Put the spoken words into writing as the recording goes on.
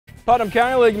Putnam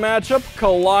County League matchup,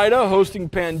 Kalida hosting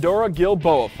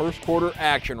Pandora-Gilboa. First quarter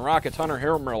action. Rockets Hunter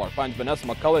Harremiller finds Vanessa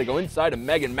McCullough to go inside to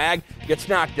Megan Mag. Gets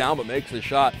knocked down but makes the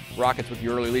shot. Rockets with the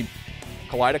early lead.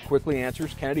 Kalida quickly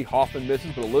answers. Kennedy Hoffman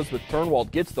misses, but Elizabeth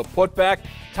Turnwald gets the putback,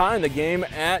 tying the game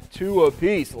at 2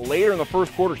 apiece. Later in the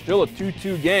first quarter, still a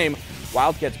 2-2 game.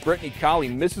 Wildcats' Brittany Colley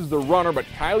misses the runner, but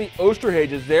Kylie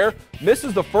Osterhage is there.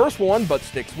 Misses the first one, but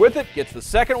sticks with it. Gets the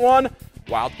second one.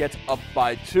 Wildcats up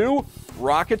by 2.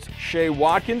 Rockets' Shea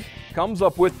Watkins comes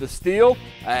up with the steal.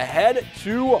 Ahead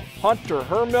to Hunter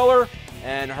Harremiller,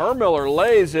 and Harremiller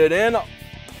lays it in.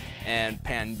 And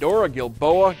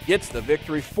Pandora-Gilboa gets the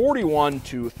victory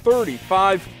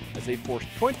 41-35 as they forced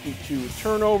 22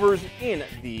 turnovers in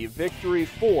the victory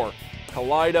for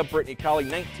Kalida. Brittany Colley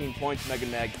 19 points, Megan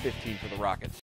Mag 15 for the Rockets.